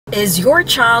Is your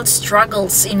child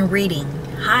struggles in reading?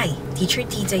 Hi, Teacher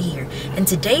Tita here. In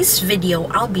today's video,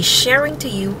 I'll be sharing to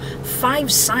you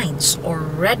 5 signs or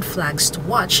red flags to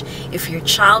watch if your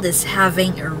child is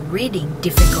having a reading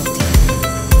difficulty.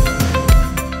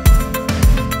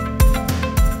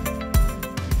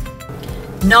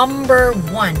 Number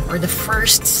 1, or the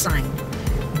first sign,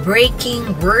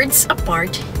 breaking words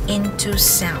apart into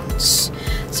sounds.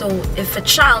 So if a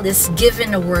child is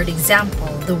given a word example,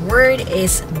 the word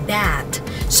is bat.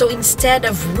 So instead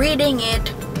of reading it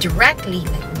directly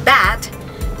like bat,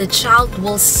 the child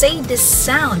will say the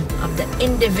sound of the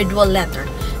individual letter.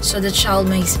 So the child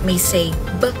may say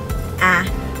b-at.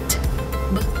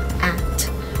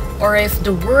 Or if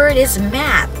the word is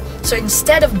mat, so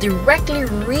instead of directly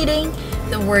reading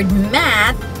the word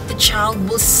mat, the child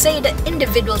will say the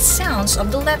individual sounds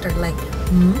of the letter like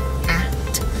m-at.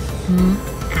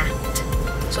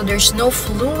 So there's no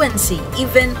fluency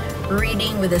even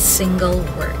reading with a single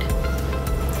word.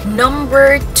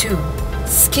 Number 2,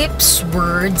 skips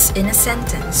words in a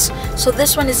sentence. So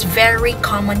this one is very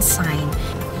common sign.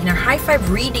 In our High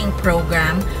 5 reading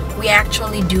program, we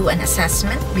actually do an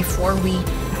assessment before we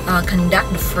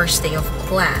conduct the first day of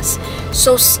class.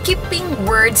 So skipping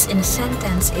words in a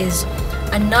sentence is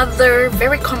another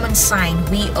very common sign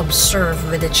we observe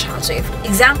with the child. So if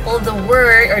example, the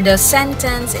word or the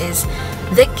sentence is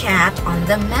the cat on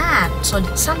the mat. So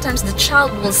sometimes the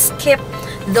child will skip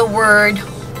the word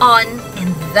on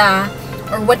and the,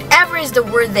 or whatever is the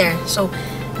word there. So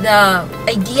the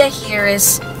idea here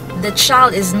is the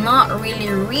child is not really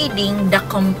reading the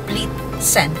complete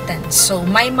sentence. So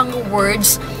may mga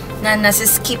words na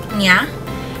nasiskip niya.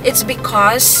 It's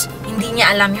because hindi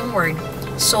niya alam yung word.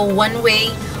 So one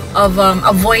way of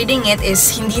avoiding it is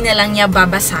hindi na lang niya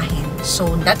babasahin.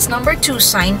 So that's number 2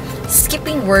 sign,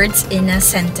 skipping words in a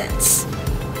sentence.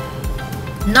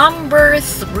 Number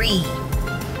 3,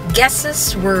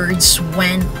 guesses words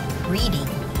when reading.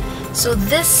 So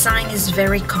this sign is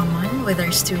very common with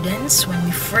our students when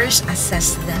we first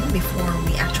assess them before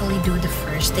we actually do the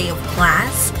first day of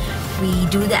class. We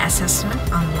do the assessment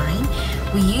online.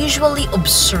 We usually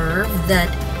observe that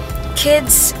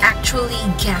kids actually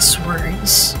guess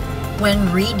words when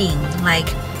reading. Like,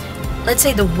 let's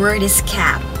say the word is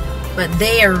cat, but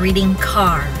they are reading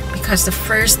car because the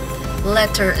first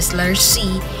letter is letter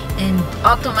C, and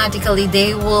automatically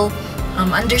they will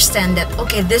understand that,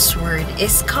 okay, this word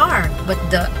is car, but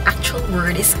the actual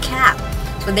word is cat.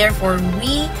 So therefore,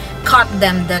 we caught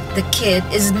them that the kid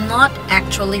is not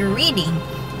actually reading.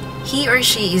 He or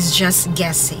she is just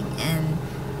guessing, and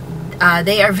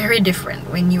they are very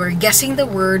different when you are guessing the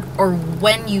word or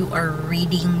when you are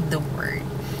reading the word.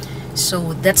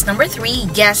 So that's number 3,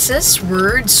 guesses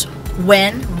words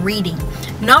when reading.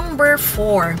 Number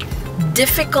 4,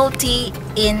 difficulty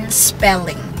in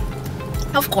spelling.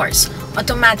 Of course,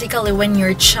 automatically when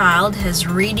your child has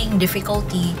reading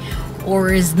difficulty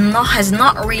or has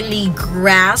not really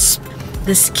grasped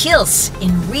the skills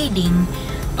in reading,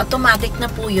 automatic na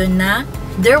po yun na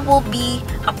there will be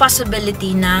a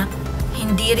possibility na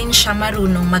hindi rin siya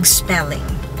marunong mag-spelling.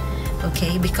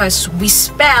 Okay, because we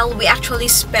actually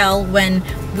spell when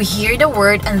we hear the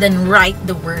word and then write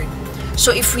the word.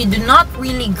 So if we do not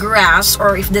really grasp,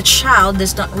 or if the child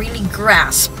does not really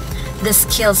grasp the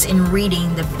skills in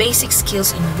reading, the basic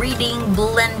skills in reading,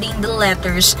 blending the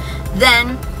letters,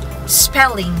 then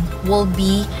spelling will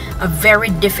be very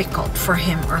difficult for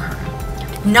him or her.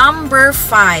 Number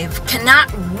 5, cannot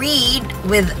read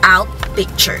without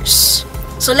pictures.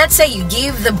 So let's say you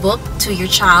give the book to your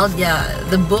child,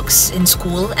 the books in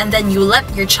school, and then you let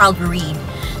your child read.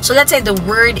 So let's say the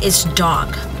word is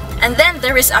dog, and then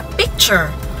there is a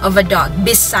picture of a dog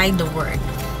beside the word.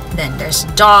 Then there's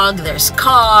dog, there's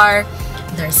car,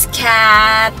 there's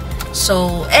cat,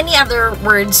 so any other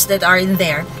words that are in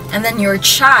there, and then your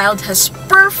child has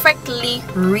perfectly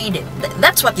read it.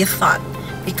 That's what you thought,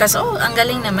 because oh, ang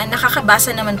galing naman,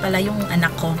 nakakabasa naman pala yung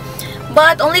anak ko.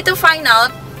 But only to find out,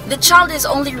 the child is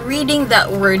only reading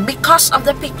that word because of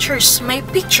the pictures. May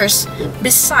pictures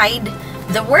beside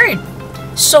the word.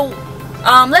 So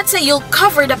let's say you'll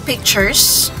cover the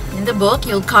pictures in the book,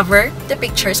 you'll cover the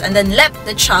pictures and then let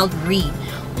the child read.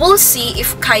 We'll see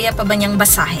if kaya pa ba niyang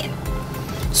basahin.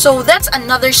 So that's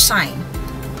another sign.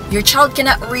 Your child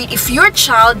cannot read. If your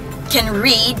child can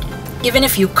read, even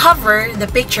if you cover the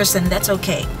pictures, then that's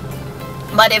okay.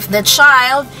 But if the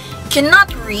child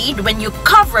cannot read when you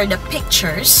cover the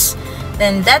pictures,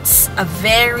 then that's a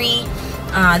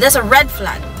red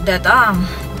flag that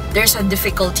there's a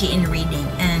difficulty in reading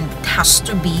and has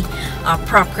to be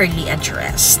properly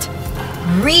addressed.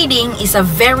 Reading is a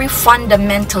very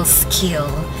fundamental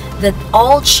skill that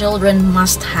all children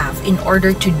must have in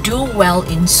order to do well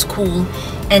in school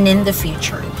and in the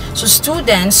future. So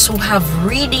students who have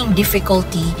reading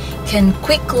difficulty can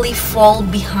quickly fall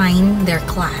behind their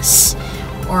class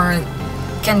or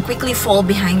can quickly fall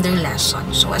behind their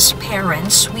lesson. So as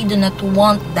parents, we do not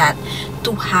want that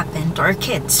to happen to our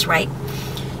kids, right?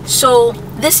 So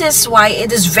this is why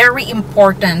it is very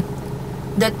important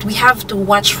that we have to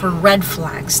watch for red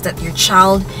flags that your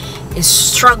child is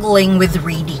struggling with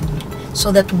reading,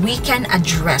 so that we can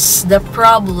address the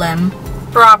problem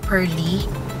properly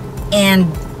and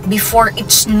before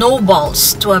it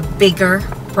snowballs to a bigger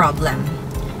problem.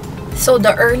 So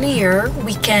the earlier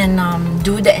we can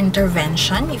do the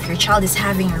intervention, if your child is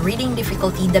having a reading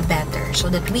difficulty, the better, so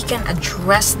that we can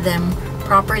address them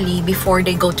properly before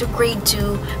they go to grade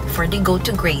 2, before they go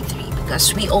to grade 3.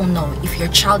 Because we all know, if your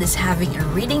child is having a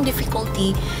reading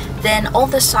difficulty, then all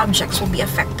the subjects will be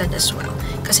affected as well.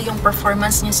 Kasi yung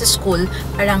performance niya sa school,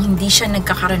 parang hindi siya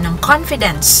nagkakaroon ng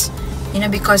confidence. You know,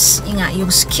 because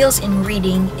yung skills in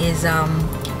reading is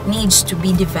needs to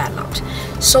be developed.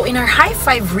 So in our High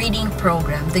Five reading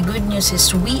program, the good news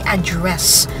is we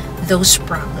address those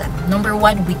problems. Number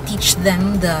 1, we teach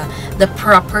them the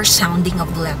proper sounding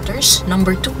of letters.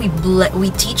 Number 2, we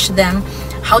teach them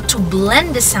how to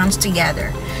blend the sounds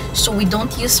together. So we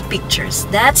don't use pictures.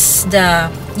 That's the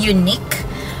unique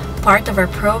part of our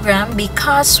program,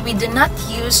 because we do not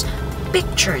use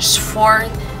pictures for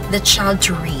the child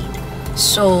to read.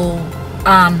 So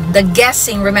the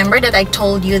guessing, remember that I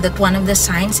told you that one of the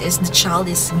signs is the child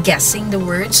is guessing the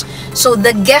words. So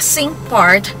the guessing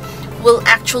part will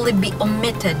actually be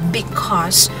omitted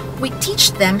because we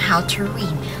teach them how to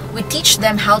read. We teach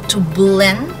them how to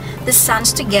blend the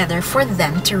sounds together for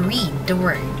them to read the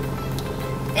word.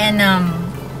 And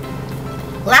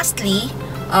lastly,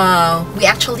 we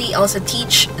actually also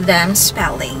teach them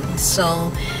spelling.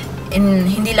 So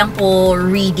hindi lang po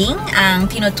reading ang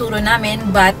tinuturo namin,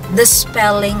 but the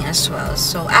spelling as well.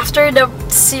 So after the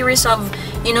series of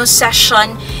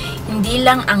session, hindi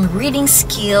lang ang reading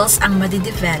skills ang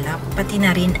madidevelop, pati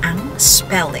na rin ang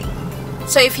spelling.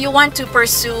 So if you want to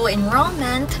pursue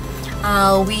enrollment,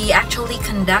 we actually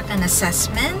conduct an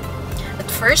assessment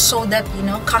at first, so that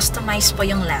customize po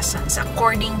yung lessons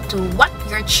according to what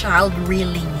your child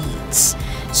really needs.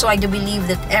 So I do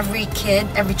believe that every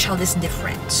child is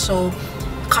different. So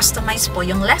customize po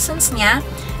yung lessons niya,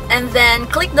 and then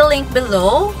click the link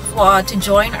below to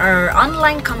join our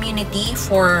online community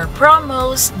for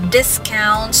promos,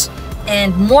 discounts,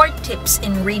 and more tips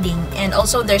in reading. And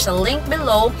also there's a link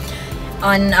below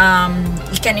on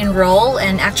you can enroll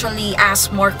and actually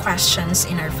ask more questions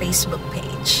in our Facebook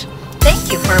page.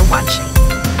 Thank you for watching.